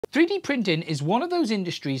3D printing is one of those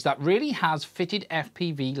industries that really has fitted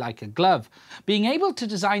FPV like a glove. Being able to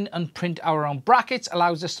design and print our own brackets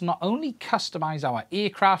allows us to not only customize our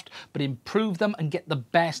aircraft, but improve them and get the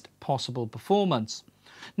best possible performance.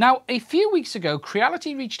 Now, a few weeks ago,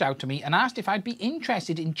 Creality reached out to me and asked if I'd be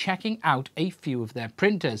interested in checking out a few of their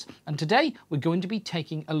printers, and today we're going to be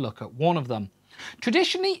taking a look at one of them.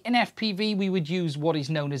 Traditionally in FPV we would use what is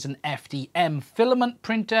known as an FDM filament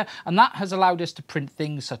printer, and that has allowed us to print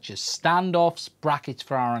things such as standoffs, brackets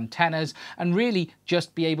for our antennas, and really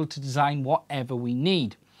just be able to design whatever we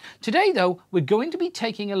need. Today though, we're going to be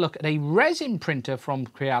taking a look at a resin printer from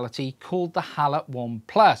Creality called the Halot 1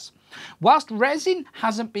 Plus. Whilst resin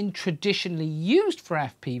hasn't been traditionally used for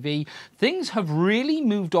FPV, things have really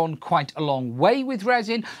moved on quite a long way with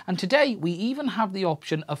resin, and today we even have the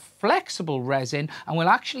option of flexible resin, and we'll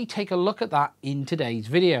actually take a look at that in today's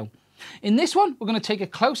video. In this one, we're going to take a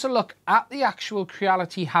closer look at the actual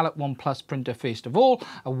Creality Halot 1 Plus printer first of all.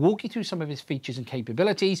 I'll walk you through some of its features and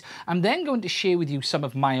capabilities. I'm then going to share with you some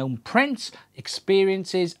of my own prints,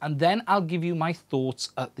 experiences, and then I'll give you my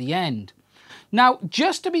thoughts at the end. Now,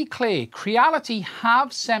 just to be clear, Creality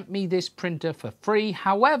have sent me this printer for free.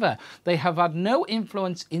 However, they have had no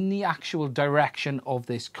influence in the actual direction of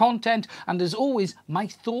this content. And as always, my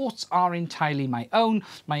thoughts are entirely my own,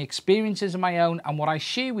 my experiences are my own, and what I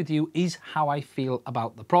share with you is how I feel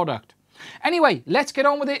about the product. Anyway, let's get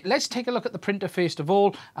on with it. Let's take a look at the printer first of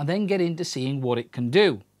all, and then get into seeing what it can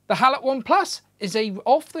do. The Halot 1 Plus is a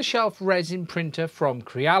off-the-shelf resin printer from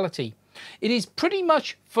Creality. It is pretty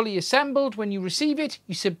much fully assembled. When you receive it,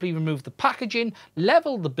 you simply remove the packaging,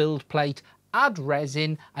 level the build plate, add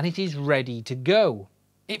resin, and it is ready to go.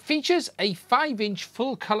 It features a 5-inch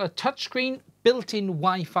full-colour touchscreen, built-in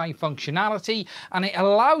Wi-Fi functionality, and it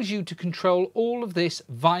allows you to control all of this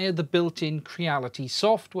via the built-in Creality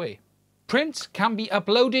software. Prints can be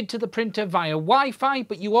uploaded to the printer via Wi-Fi,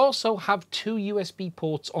 but you also have 2 USB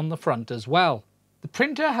ports on the front as well. The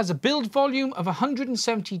printer has a build volume of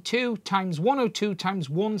 172 x 102 x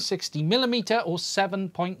 160 mm or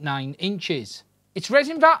 7.9 inches. Its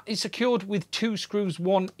resin vat is secured with 2 screws,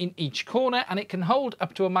 one in each corner, and it can hold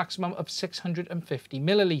up to a maximum of 650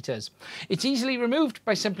 millilitres. It's easily removed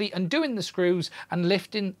by simply undoing the screws and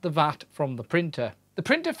lifting the vat from the printer. The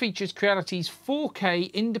printer features Creality's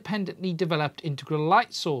 4K independently developed integral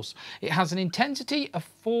light source. It has an intensity of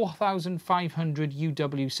 4,500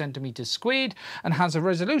 UW centimeters squared and has a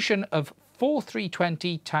resolution of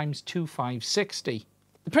 4320 x 2560.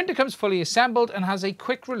 The printer comes fully assembled and has a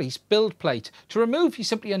quick release build plate. To remove, you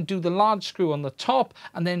simply undo the large screw on the top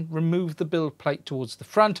and then remove the build plate towards the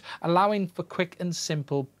front, allowing for quick and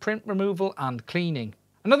simple print removal and cleaning.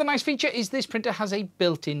 Another nice feature is this printer has a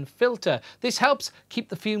built-in filter. This helps keep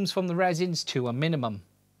the fumes from the resins to a minimum.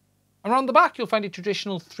 Around the back you'll find a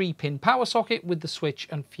traditional 3-pin power socket with the switch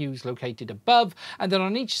and fuse located above, and then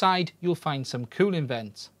on each side you'll find some cooling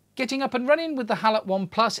vents. Getting up and running with the Halot 1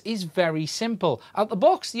 Plus is very simple. Out the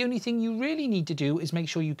box, the only thing you really need to do is make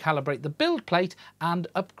sure you calibrate the build plate and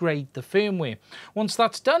upgrade the firmware. Once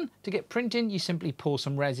that's done, to get printing, you simply pour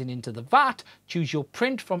some resin into the vat, choose your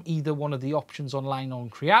print from either one of the options online on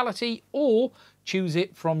Creality, or choose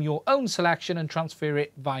it from your own selection and transfer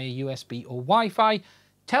it via USB or Wi-Fi,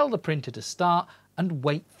 tell the printer to start, and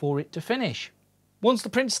wait for it to finish. Once the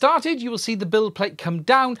print started, you will see the build plate come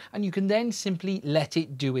down, and you can then simply let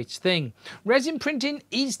it do its thing. Resin printing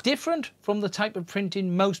is different from the type of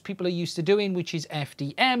printing most people are used to doing, which is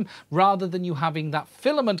FDM. Rather than you having that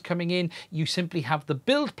filament coming in, you simply have the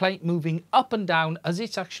build plate moving up and down as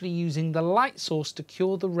it's actually using the light source to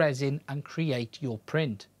cure the resin and create your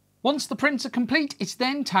print. Once the prints are complete, it's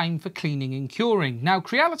then time for cleaning and curing. Now,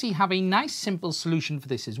 Creality have a nice simple solution for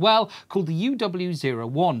this as well, called the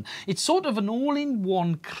UW01. It's sort of an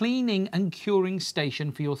all-in-one cleaning and curing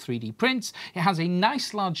station for your 3D prints. It has a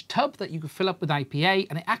nice large tub that you can fill up with IPA,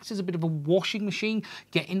 and it acts as a bit of a washing machine,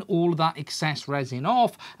 getting all of that excess resin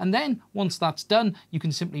off. And then, once that's done, you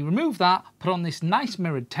can simply remove that, put on this nice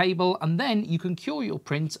mirrored table, and then you can cure your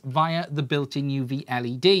prints via the built-in UV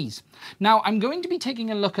LEDs. Now, I'm going to be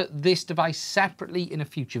taking a look at this device separately in a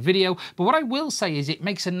future video, but what I will say is it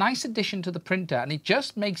makes a nice addition to the printer, and it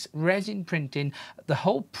just makes resin printing, the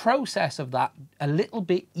whole process of that, a little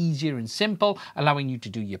bit easier and simple, allowing you to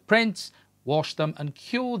do your prints, wash them and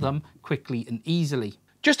cure them quickly and easily.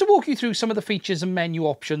 Just to walk you through some of the features and menu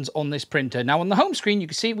options on this printer. Now on the home screen you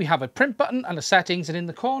can see we have a print button and a settings, and in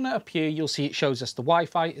the corner up here you'll see it shows us the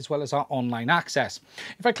Wi-Fi as well as our online access.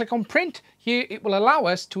 If I click on print here, it will allow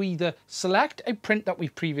us to either select a print that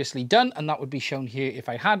we've previously done, and that would be shown here if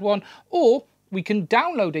I had one, or we can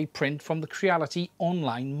download a print from the Creality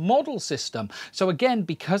online model system. So again,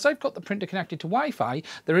 because I've got the printer connected to Wi-Fi,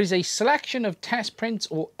 there is a selection of test prints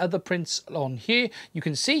or other prints on here. You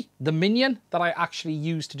can see the minion that I actually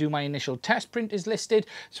used to do my initial test print is listed.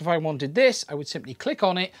 So if I wanted this, I would simply click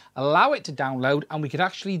on it, allow it to download, and we could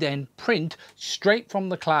actually then print straight from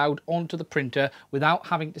the cloud onto the printer without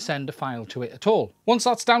having to send a file to it at all. Once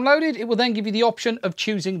that's downloaded, it will then give you the option of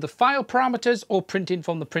choosing the file parameters or printing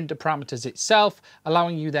from the printer parameters itself,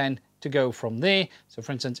 allowing you then to go from there. So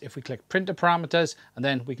for instance, if we click printer parameters and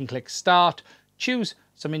then we can click start, choose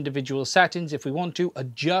some individual settings if we want to,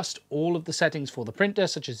 adjust all of the settings for the printer,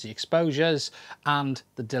 such as the exposures and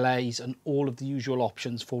the delays and all of the usual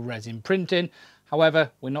options for resin printing.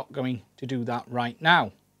 However, we're not going to do that right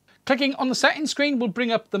now. Clicking on the settings screen will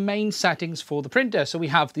bring up the main settings for the printer. So we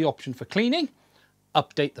have the option for cleaning,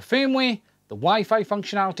 update the firmware, the Wi-Fi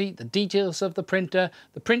functionality, the details of the printer,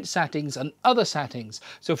 the print settings and other settings.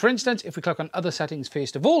 So for instance, if we click on other settings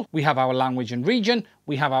first of all, we have our language and region,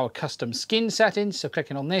 we have our custom skin settings. So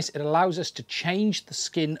clicking on this, it allows us to change the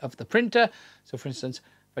skin of the printer. So for instance,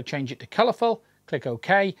 if I change it to colorful, click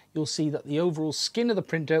OK, you'll see that the overall skin of the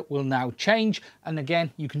printer will now change. And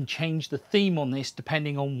again, you can change the theme on this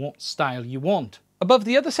depending on what style you want. Above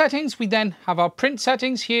the other settings, we then have our print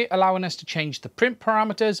settings here, allowing us to change the print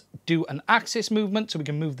parameters, do an axis movement, so we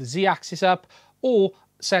can move the Z-axis up, or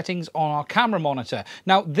settings on our camera monitor.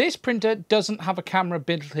 Now, this printer doesn't have a camera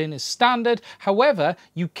built in as standard. However,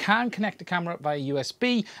 you can connect a camera via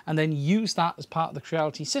USB and then use that as part of the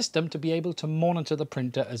Creality system to be able to monitor the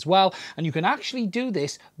printer as well. And you can actually do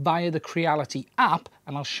this via the Creality app,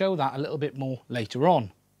 and I'll show that a little bit more later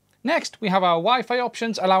on. Next, we have our Wi-Fi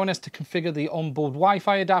options, allowing us to configure the onboard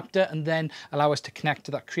Wi-Fi adapter and then allow us to connect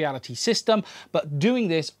to that Creality system. But doing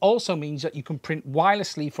this also means that you can print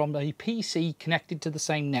wirelessly from a PC connected to the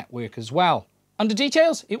same network as well. Under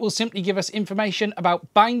details, it will simply give us information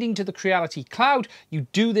about binding to the Creality cloud. You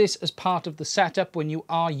do this as part of the setup when you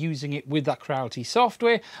are using it with that Creality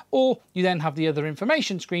software, or you then have the other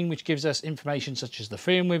information screen, which gives us information such as the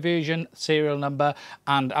firmware version, serial number,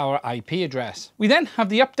 and our IP address. We then have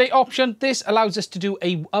the update option. This allows us to do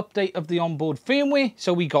an update of the onboard firmware.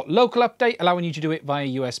 So we got local update, allowing you to do it via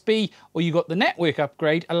USB, or you got the network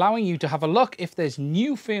upgrade, allowing you to have a look if there's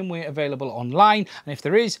new firmware available online. And if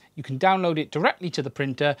there is, you can download it directly to the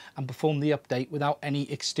printer and perform the update without any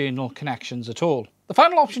external connections at all. The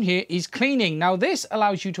final option here is cleaning. Now this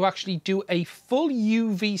allows you to actually do a full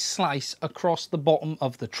UV slice across the bottom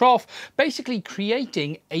of the trough, basically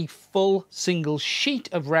creating a full single sheet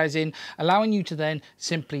of resin, allowing you to then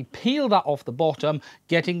simply peel that off the bottom,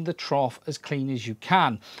 getting the trough as clean as you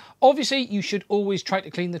can. Obviously, you should always try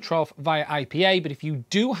to clean the trough via IPA, but if you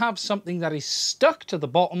do have something that is stuck to the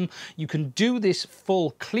bottom, you can do this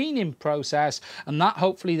full cleaning process, and that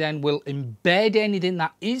hopefully then will embed anything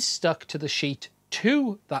that is stuck to the sheet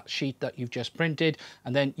to that sheet that you've just printed,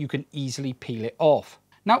 and then you can easily peel it off.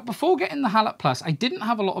 Now, before getting the Halot Plus, I didn't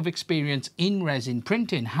have a lot of experience in resin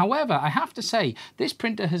printing. However, I have to say, this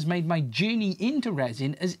printer has made my journey into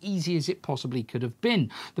resin as easy as it possibly could have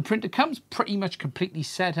been. The printer comes pretty much completely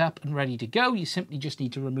set up and ready to go. You simply just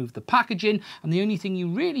need to remove the packaging, and the only thing you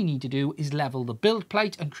really need to do is level the build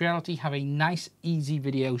plate, and Creality have a nice, easy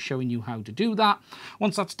video showing you how to do that.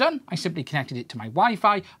 Once that's done, I simply connected it to my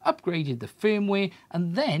Wi-Fi, upgraded the firmware,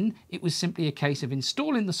 and then it was simply a case of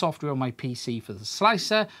installing the software on my PC for the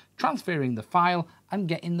slicer, transferring the file and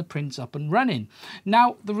getting the prints up and running.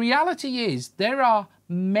 Now, the reality is there are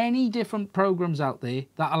many different programs out there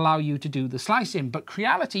that allow you to do the slicing, but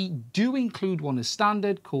Creality do include one as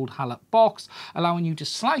standard called Halot Box, allowing you to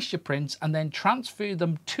slice your prints and then transfer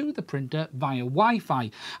them to the printer via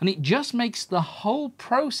Wi-Fi. And it just makes the whole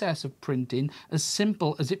process of printing as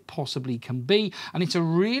simple as it possibly can be. And it's a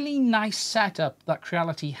really nice setup that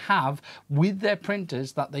Creality have with their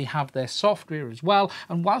printers, that they have their software as well.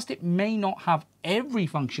 And whilst it may not have every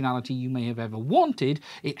functionality you may have ever wanted,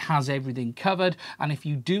 it has everything covered. And if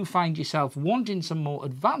you do find yourself wanting some more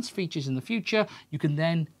advanced features in the future, you can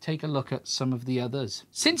then take a look at some of the others.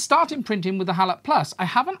 Since starting printing with the Halot Plus, I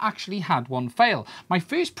haven't actually had one fail. My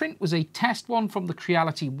first print was a test one from the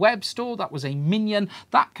Creality web store. That was a minion.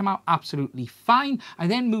 That came out absolutely fine. I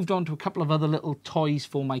then moved on to a couple of other little toys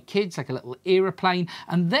for my kids, like a little aeroplane,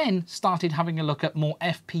 and then started having a look at more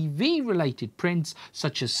FPV related prints,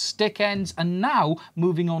 such as stick ends, and now now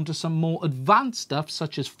moving on to some more advanced stuff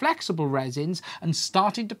such as flexible resins and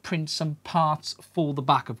starting to print some parts for the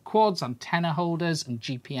back of quads, antenna holders and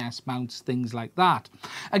GPS mounts, things like that.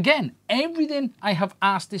 Again, everything I have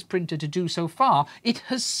asked this printer to do so far, it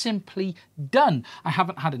has simply done. I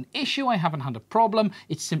haven't had an issue, I haven't had a problem.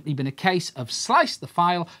 It's simply been a case of slice the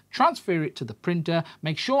file, transfer it to the printer,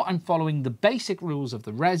 make sure I'm following the basic rules of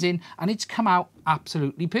the resin, and it's come out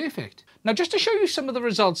absolutely perfect. Now, just to show you some of the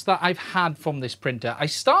results that I've had from this printer, I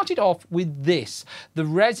started off with this, the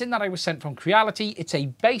resin that I was sent from Creality. It's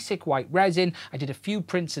a basic white resin. I did a few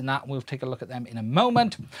prints in that, and we'll take a look at them in a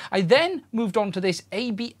moment. I then moved on to this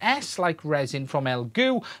ABS-like resin from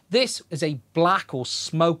Elgoo. This is a black or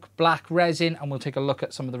smoke black resin, and we'll take a look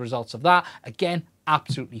at some of the results of that. Again,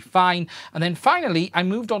 absolutely fine. And then finally, I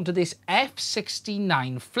moved on to this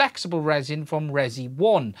F69 flexible resin from Resin.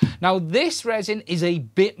 Now, this resin is a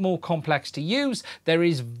bit more complex to use. There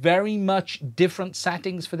is very much different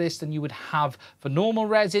settings for this than you would have for normal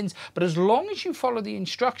resins, but as long as you follow the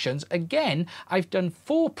instructions, again, I've done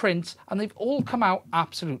 4 prints and they've all come out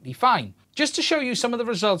absolutely fine. Just to show you some of the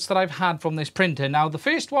results that I've had from this printer. Now, the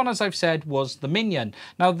first one, as I've said, was the Minion.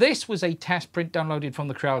 Now, this was a test print downloaded from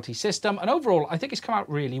the Creality system, and overall, I think it's come out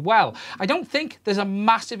really well. I don't think there's a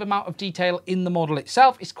massive amount of detail in the model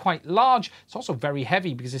itself. It's quite large. It's also very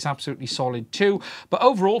heavy because it's absolutely solid too. But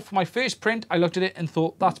overall, for my first print, I looked at it and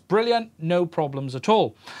thought, that's brilliant, no problems at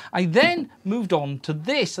all. I then moved on to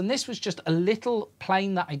this, and this was just a little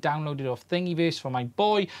plane that I downloaded off Thingiverse for my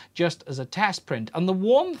boy, just as a test print. And the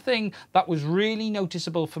one thing that was really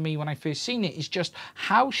noticeable for me when I first seen it is just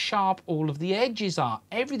how sharp all of the edges are.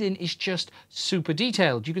 Everything is just super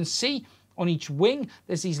detailed. You can see on each wing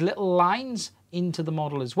there's these little lines into the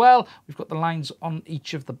model as well. We've got the lines on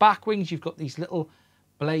each of the back wings. You've got these little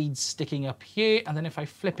blades sticking up here, and then if I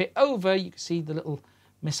flip it over, you can see the little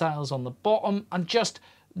missiles on the bottom, and just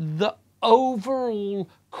the overall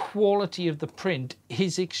quality of the print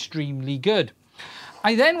is extremely good.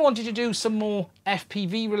 I then wanted to do some more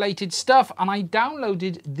FPV related stuff, and I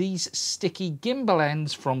downloaded these sticky gimbal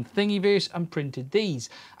ends from Thingiverse and printed these.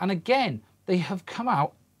 And again, they have come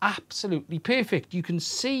out absolutely perfect. You can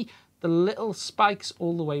see the little spikes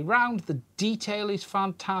all the way around. The detail is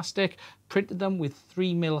fantastic. Printed them with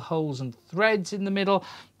 3mm holes and threads in the middle.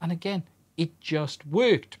 And again, it just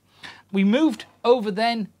worked. We moved over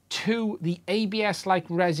then to the ABS-like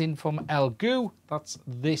resin from Elgoo. That's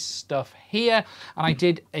this stuff here. And I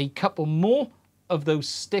did a couple more of those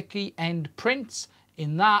sticky end prints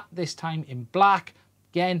in that, this time in black.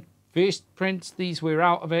 Again, first prints, these were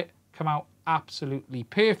out of it, come out absolutely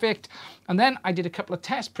perfect. And then I did a couple of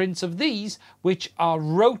test prints of these, which are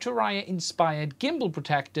Rotoraya inspired gimbal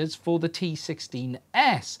protectors for the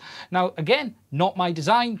T16S. Now, again, not my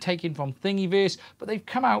design, taken from Thingiverse, but they've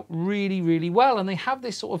come out really, really well. And they have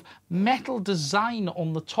this sort of metal design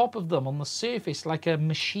on the top of them, on the surface, like a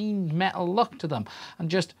machined metal look to them. And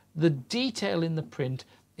just the detail in the print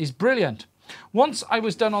is brilliant. Once I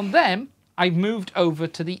was done on them, I moved over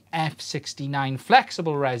to the F69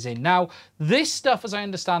 flexible resin. Now, this stuff, as I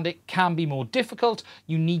understand it, can be more difficult.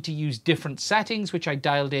 You need to use different settings, which I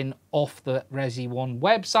dialed in off the Resin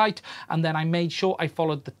website. And then I made sure I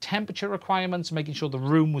followed the temperature requirements, making sure the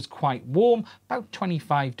room was quite warm, about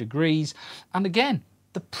 25 degrees. And again,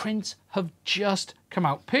 the prints have just come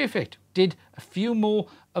out perfect. Did a few more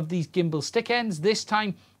of these gimbal stick ends this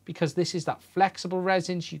time, because this is that flexible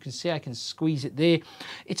resin, so you can see I can squeeze it there.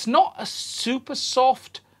 It's not a super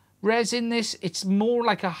soft resin, this. It's more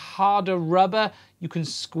like a harder rubber. You can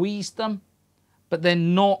squeeze them, but they're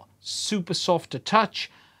not super soft to touch.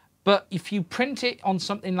 But if you print it on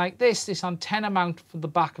something like this antenna mount for the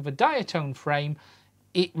back of a diatone frame,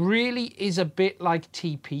 it really is a bit like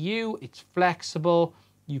TPU. It's flexible.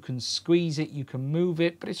 You can squeeze it, you can move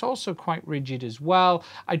it, but it's also quite rigid as well.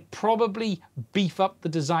 I'd probably beef up the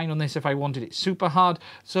design on this if I wanted it super hard,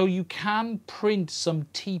 so you can print some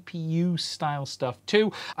TPU style stuff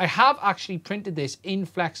too. I have actually printed this in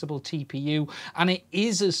flexible TPU, and it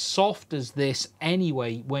is as soft as this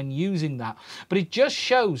anyway when using that. But it just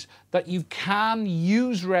shows that you can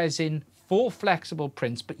use resin for flexible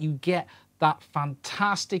prints, but you get that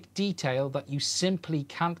fantastic detail that you simply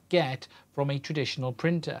can't get from a traditional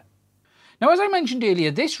printer. Now, as I mentioned earlier,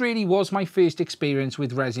 this really was my first experience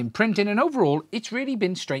with resin printing, and overall, it's really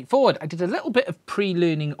been straightforward. I did a little bit of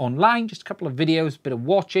pre-learning online, just a couple of videos, a bit of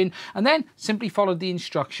watching, and then simply followed the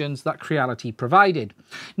instructions that Creality provided.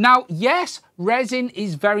 Now, yes, Resin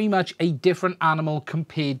is very much a different animal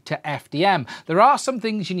compared to FDM. There are some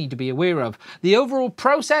things you need to be aware of. The overall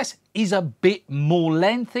process is a bit more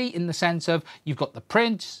lengthy in the sense of you've got the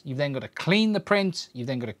prints, you've then got to clean the prints, you've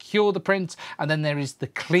then got to cure the prints, and then there is the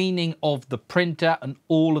cleaning of the printer and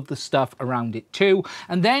all of the stuff around it too.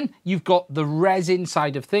 And then you've got the resin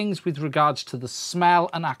side of things with regards to the smell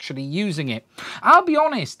and actually using it. I'll be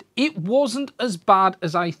honest, it wasn't as bad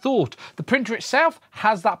as I thought. The printer itself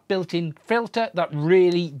has that built-in filter that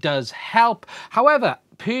really does help. However,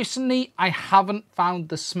 personally, I haven't found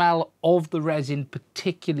the smell of the resin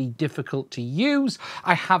particularly difficult to use.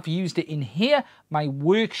 I have used it in here, my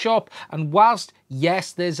workshop, and whilst,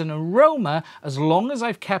 yes, there's an aroma, as long as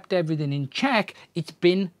I've kept everything in check, it's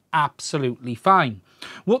been absolutely fine.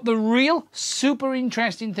 What the real super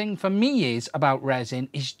interesting thing for me is about resin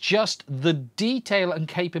is just the detail and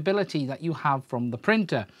capability that you have from the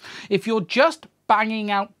printer. If you're just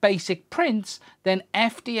banging out basic prints, then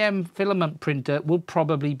FDM filament printer will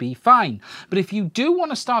probably be fine. But if you do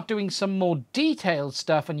want to start doing some more detailed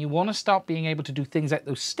stuff and you want to start being able to do things like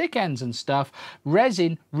those stick ends and stuff,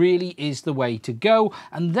 resin really is the way to go.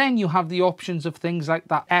 And then you have the options of things like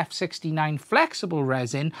that F69 flexible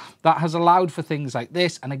resin that has allowed for things like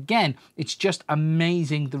this. And again, it's just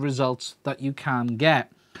amazing the results that you can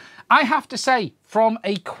get. I have to say, from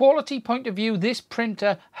a quality point of view, this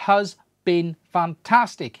printer has been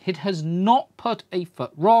fantastic. It has not put a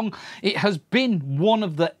foot wrong. It has been one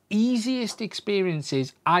of the easiest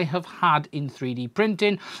experiences I have had in 3D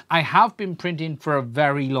printing. I have been printing for a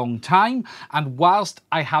very long time, and whilst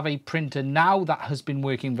I have a printer now that has been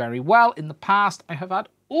working very well, in the past I have had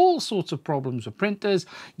all sorts of problems with printers,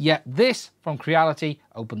 yet this from Creality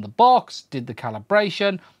opened the box, did the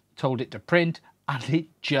calibration, told it to print, and it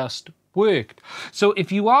just worked. So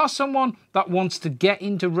if you are someone that wants to get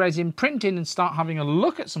into resin printing and start having a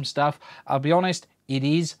look at some stuff, I'll be honest, it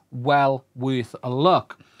is well worth a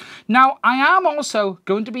look. Now, I am also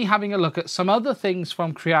going to be having a look at some other things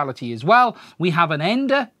from Creality as well. We have an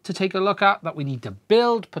ender to take a look at that we need to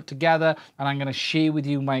build, put together, and I'm going to share with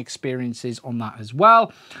you my experiences on that as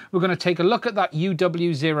well. We're going to take a look at that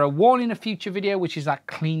UW01 in a future video, which is that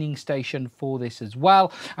cleaning station for this as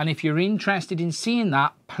well. And if you're interested in seeing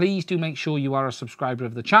that, please do make sure you are a subscriber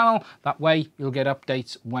of the channel. That way you'll get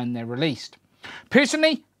updates when they're released.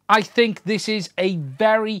 Personally, I think this is a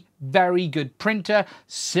very, very good printer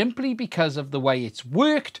simply because of the way it's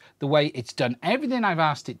worked, the way it's done everything I've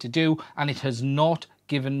asked it to do, and it has not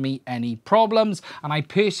given me any problems, and I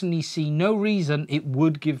personally see no reason it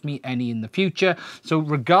would give me any in the future. So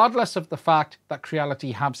regardless of the fact that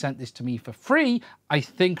Creality have sent this to me for free, I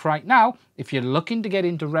think right now, if you're looking to get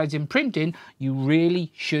into resin printing, you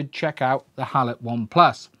really should check out the Halot 1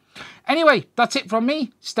 Plus. Anyway, that's it from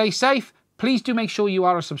me. Stay safe. Please do make sure you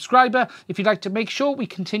are a subscriber. If you'd like to make sure we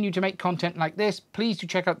continue to make content like this, please do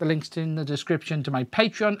check out the links in the description to my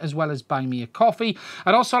Patreon, as well as buy me a coffee.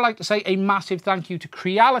 I'd also like to say a massive thank you to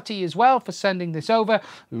Creality as well for sending this over.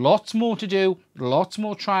 Lots more to do, lots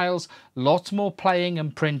more trials, lots more playing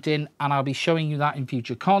and printing, and I'll be showing you that in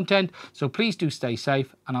future content. So please do stay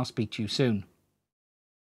safe, and I'll speak to you soon.